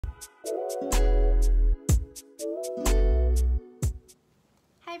Hi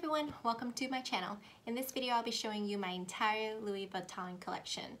everyone, welcome to my channel. In this video I'll be showing you my entire Louis Vuitton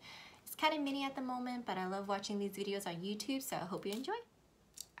collection. It's kind of mini at the moment, but I love watching these videos on YouTube, so I hope you enjoy.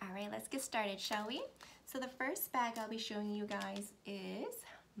 Alright, let's get started, shall we? So the first bag I'll be showing you guys is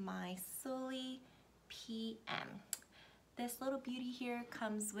my Sully PM. This little beauty here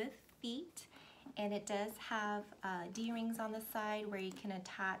comes with feet, and it does have D-rings on the side where you can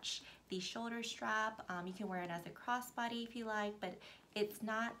attach the shoulder strap. You can wear it as a crossbody if you like, but it's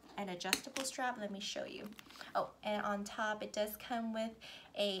not an adjustable strap. Let me show you. Oh, and on top it does come with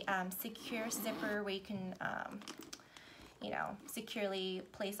a secure zipper where you can securely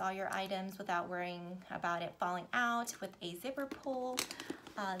place all your items without worrying about it falling out with a zipper pull.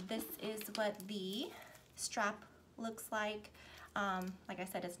 This is what the strap looks like. Like I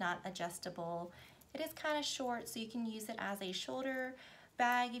said, it's not adjustable. It is kind of short, so you can use it as a shoulder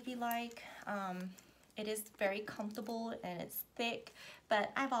bag if you like. It is very comfortable and it's thick,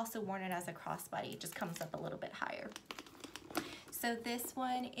 but I've also worn it as a crossbody. It just comes up a little bit higher. So this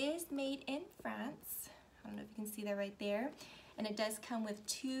one is made in France. I don't know if you can see that right there. And it does come with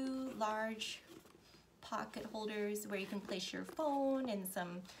two large pocket holders where you can place your phone and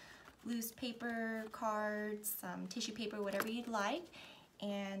some loose paper, cards, some tissue paper, whatever you'd like.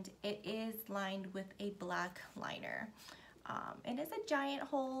 And it is lined with a black liner. And it's a giant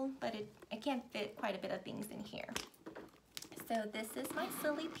hole, but it can fit quite a bit of things in here. So this is my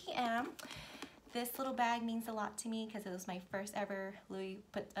Sully PM. This little bag means a lot to me because it was my first ever Louis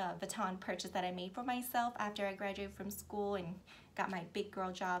Vuitton purchase that I made for myself after I graduated from school and got my big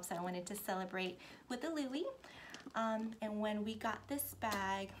girl job, so I wanted to celebrate with the Louis. And when we got this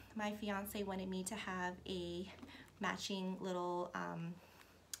bag, my fiance wanted me to have a matching little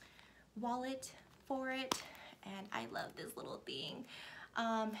wallet for it, and I love this little thing.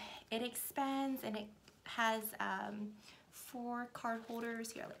 It expands and it has 4 card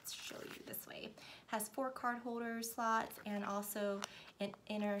holders. Here, let's show you this way. It has 4 card holder slots and also an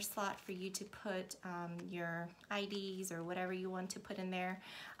inner slot for you to put your IDs or whatever you want to put in there.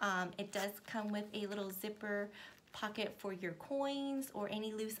 It does come with a little zipper pocket for your coins or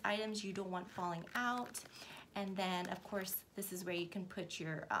any loose items you don't want falling out. And then of course this is where you can put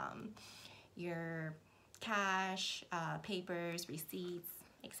your cash, papers, receipts,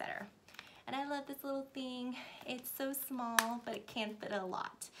 etc. And I love this little thing. It's so small, but it can fit a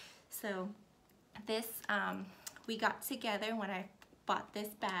lot. So this we got together when I bought this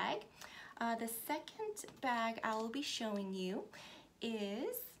bag. The second bag I will be showing you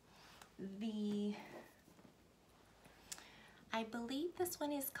is I believe this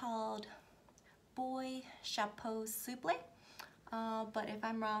one is called Boy Chapeau Souple. But if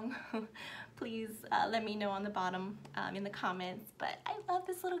I'm wrong, please let me know on the bottom in the comments. But I love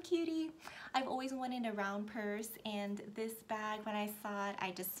this little cutie. I've always wanted a round purse, and this bag, when I saw it,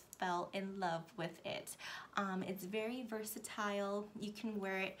 I just fell in love with it. It's very versatile. You can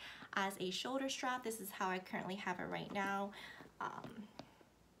wear it as a shoulder strap. This is how I currently have it right now.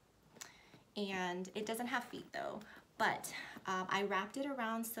 And it doesn't have feet though, but I wrapped it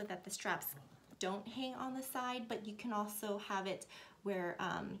around so that the straps don't hang on the side, but you can also have it where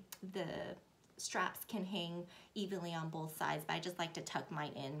the straps can hang evenly on both sides, but I just like to tuck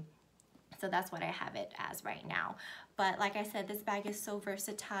mine in. So that's what I have it as right now. But like I said, this bag is so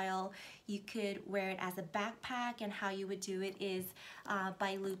versatile. You could wear it as a backpack, and how you would do it is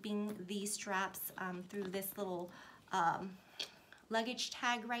by looping these straps through this little luggage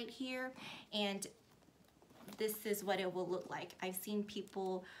tag right here, and this is what it will look like. I've seen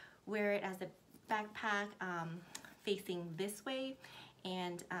people wear it as a backpack facing this way,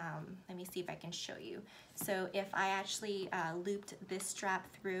 and let me see if I can show you. So if I actually looped this strap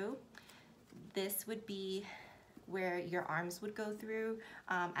through, this would be where your arms would go through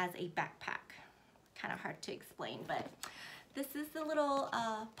as a backpack. Kind of hard to explain, but this is the little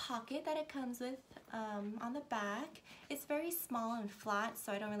pocket that it comes with on the back. It's very small and flat,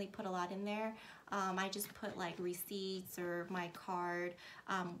 so I don't really put a lot in there. I just put like receipts or my card,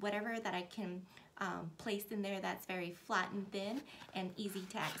 whatever that I can place in there that's very flat and thin and easy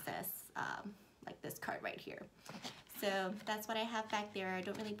to access, like this card right here. So that's what I have back there. I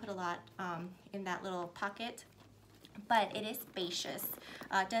don't really put a lot in that little pocket, but it is spacious.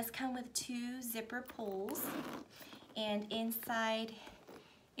 It does come with 2 zipper pulls, and inside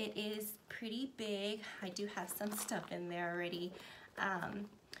it is pretty big. I do have some stuff in there already,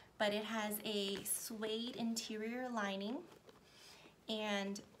 but it has a suede interior lining,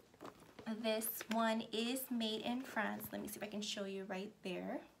 and this one is made in France. Let me see if I can show you right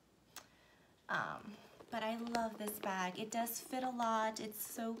there. but I love this bag. It does fit a lot. It's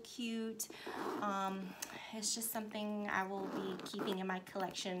so cute. It's just something I will be keeping in my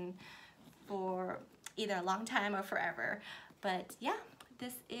collection for either a long time or forever. But yeah,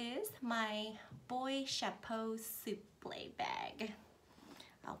 this is my Boy Chapeau Souffle bag.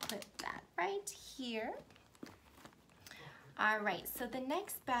 I'll put that right here. All right, so the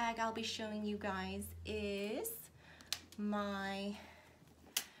next bag I'll be showing you guys is my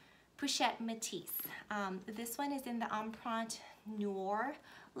Pochette Métis. This one is in the Empreinte Noir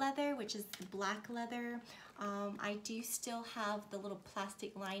leather, which is black leather. I do still have the little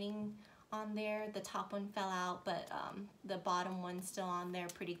plastic lining on there. The top one fell out, but the bottom one's still on there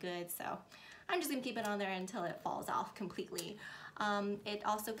pretty good. So I'm just gonna keep it on there until it falls off completely. It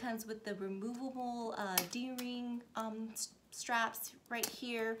also comes with the removable D-ring straps right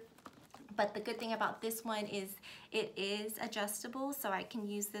here. But the good thing about this one is it is adjustable, so I can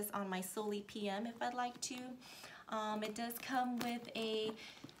use this on my Soli PM if I'd like to. It does come with a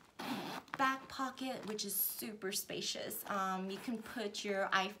back pocket, which is super spacious. You can put your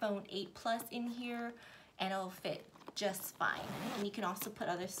iPhone 8 Plus in here and it'll fit just fine. And you can also put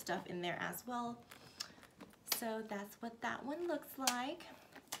other stuff in there as well. So that's what that one looks like.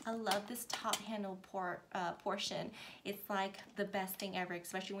 I love this top handle portion. It's like the best thing ever,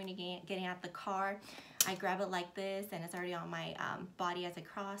 especially when you're getting out the car. I grab it like this and it's already on my body as a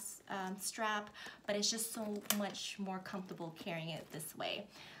cross strap, but it's just so much more comfortable carrying it this way.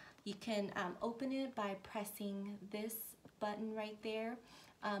 You can open it by pressing this button right there.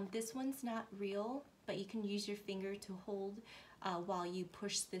 This one's not real, but you can use your finger to hold while you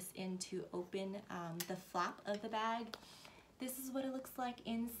push this in to open the flap of the bag. This is what it looks like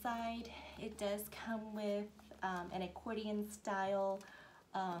inside. It does come with an accordion style,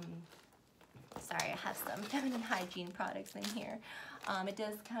 sorry, I have some feminine hygiene products in here. It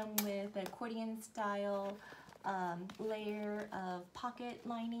does come with an accordion style layer of pocket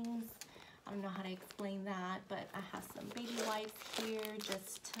linings. I don't know how to explain that, but I have some baby wipes here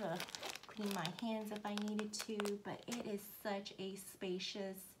just to clean my hands if I needed to, but it is such a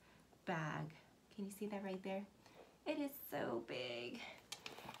spacious bag. Can you see that right there? It is so big,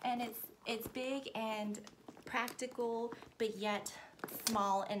 and it's big and practical, but yet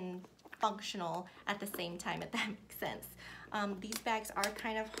small and functional at the same time, if that makes sense. These bags are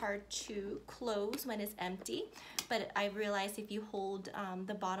kind of hard to close when it's empty, but I realized if you hold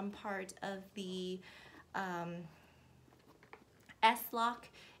the bottom part of the S-lock,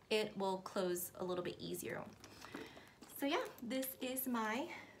 it will close a little bit easier. So yeah, this is my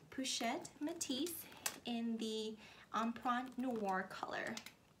Pochette Métis in the Empreinte Noir color.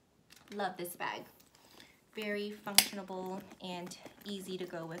 Love this bag. Very functional and easy to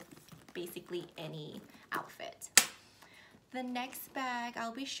go with basically any outfit. The next bag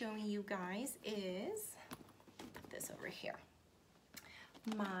I'll be showing you guys is, put this over here,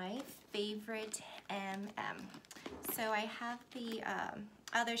 my favorite MM. So I have the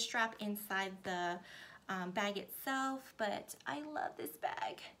other strap inside the bag itself, but I love this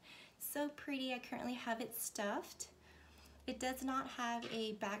bag. So pretty. I currently have it stuffed. It does not have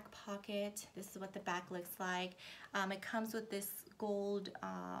a back pocket. This is what the back looks like. It comes with this gold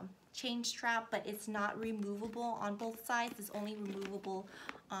chain strap, but it's not removable on both sides. It's only removable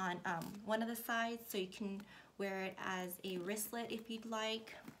on one of the sides, so you can wear it as a wristlet if you'd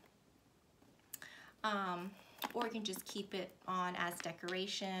like. Or you can just keep it on as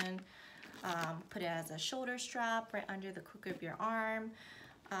decoration. Put it as a shoulder strap right under the crook of your arm.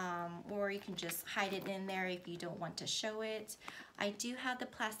 Or you can just hide it in there if you don't want to show it. I do have the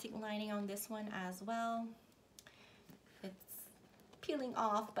plastic lining on this one as well. It's peeling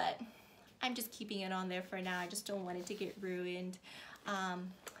off, but I'm just keeping it on there for now. I just don't want it to get ruined.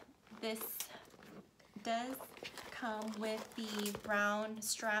 This does come with the brown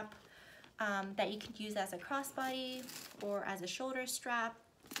strap that you could use as a crossbody or as a shoulder strap.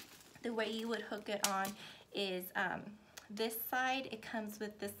 The way you would hook it on is this side, it comes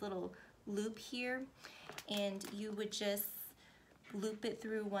with this little loop here, and you would just loop it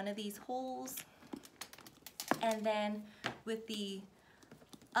through one of these holes, and then with the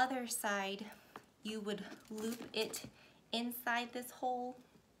other side you would loop it inside this hole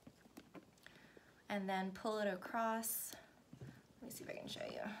and then pull it across. Let me see if I can show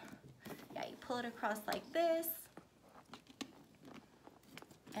you. Yeah, you pull it across like this,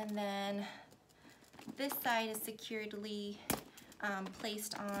 and then this side is securely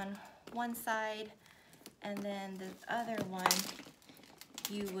placed on one side, and then the other one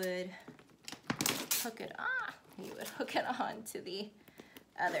you would hook it on to the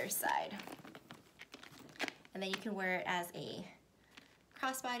other side, and then you can wear it as a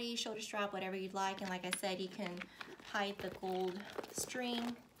crossbody, shoulder strap, whatever you'd like. And like I said, you can hide the gold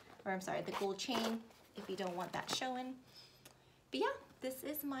string, or I'm sorry, the gold chain if you don't want that showing. But yeah, this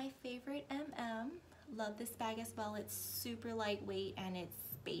is my favorite Love this bag as well. It's super lightweight and it's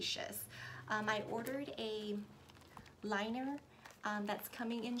spacious. I ordered a liner that's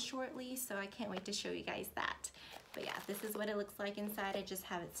coming in shortly, so I can't wait to show you guys that. But yeah, this is what it looks like inside. I just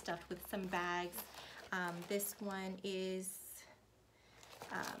have it stuffed with some bags. This one is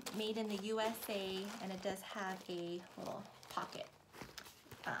made in the USA, and it does have a little pocket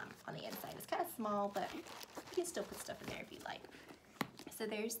on the inside. It's kind of small, but you can still put stuff in there if you like. So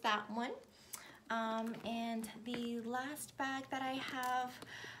there's that one. And the last bag that I have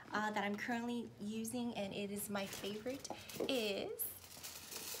that I'm currently using, and it is my favorite, is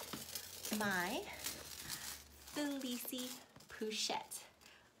my Felici Pochette.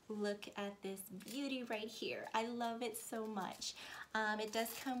 Look at this beauty right here. I love it so much. It does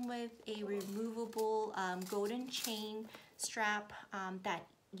come with a removable golden chain strap that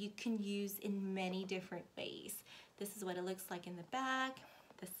you can use in many different ways. This is what it looks like in the back,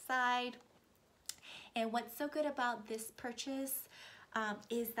 the side. And what's so good about this purchase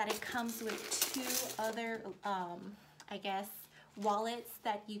is that it comes with two other, I guess, wallets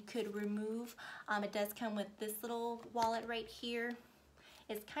that you could remove. It does come with this little wallet right here.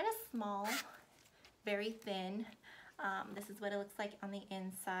 It's kind of small, very thin. This is what it looks like on the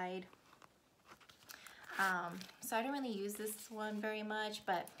inside. So I don't really use this one very much,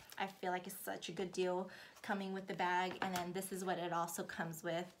 but I feel like it's such a good deal coming with the bag. And then this is what it also comes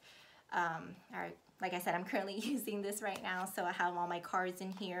with. Like I said, I'm currently using this right now, so I have all my cards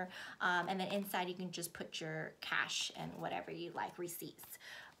in here. And then inside you can just put your cash and whatever you like, receipts.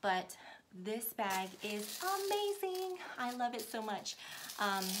 But this bag is amazing. I love it so much.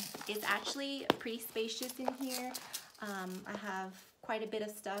 It's actually pretty spacious in here. I have quite a bit of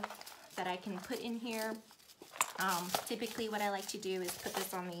stuff that I can put in here. Typically what I like to do is put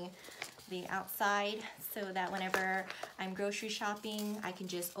this on the outside so that whenever I'm grocery shopping, I can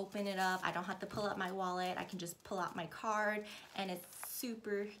just open it up. I don't have to pull out my wallet. I can just pull out my card, and it's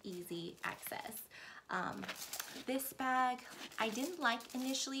super easy access. This bag I didn't like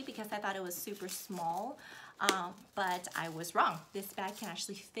initially because I thought it was super small, but I was wrong. This bag can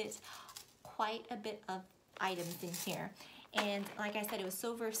actually fit quite a bit of items in here. And like I said, it was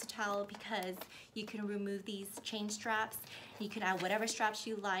so versatile because you can remove these chain straps. You can add whatever straps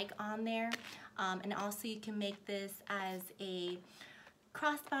you like on there. And also you can make this as a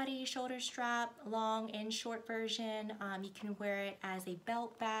crossbody shoulder strap, long and short version. You can wear it as a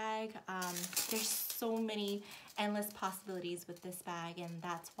belt bag. There's so many endless possibilities with this bag, and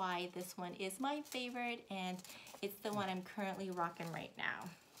that's why this one is my favorite, and it's the one I'm currently rocking right now.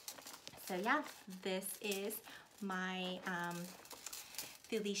 So yeah, this is my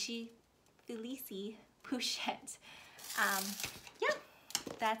Felici Pochette. Yeah,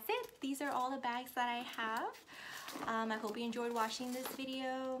 that's it. These are all the bags that I have. I hope you enjoyed watching this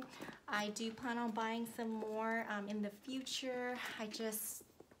video. I do plan on buying some more in the future. I just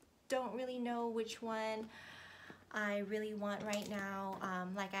don't really know which one I really want right now.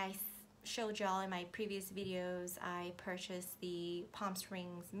 Like I showed y'all in my previous videos, I purchased the Palm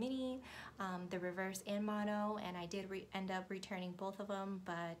Springs Mini, the reverse and mono, and I did end up returning both of them,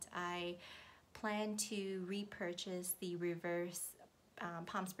 but I plan to repurchase the reverse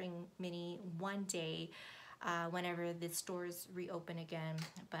Palm Springs Mini one day whenever the stores reopen again.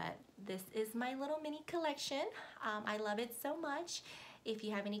 But this is my little mini collection. I love it so much. If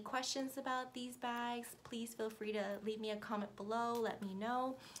you have any questions about these bags, please feel free to leave me a comment below. Let me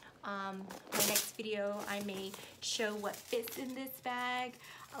know. My next video, I may show what fits in this bag.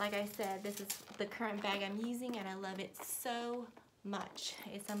 Like I said, this is the current bag I'm using, and I love it so much.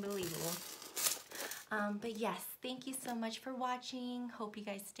 It's unbelievable. But yes, thank you so much for watching. Hope you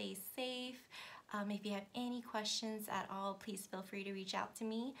guys stay safe. If you have any questions at all, please feel free to reach out to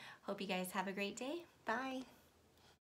me. Hope you guys have a great day. Bye.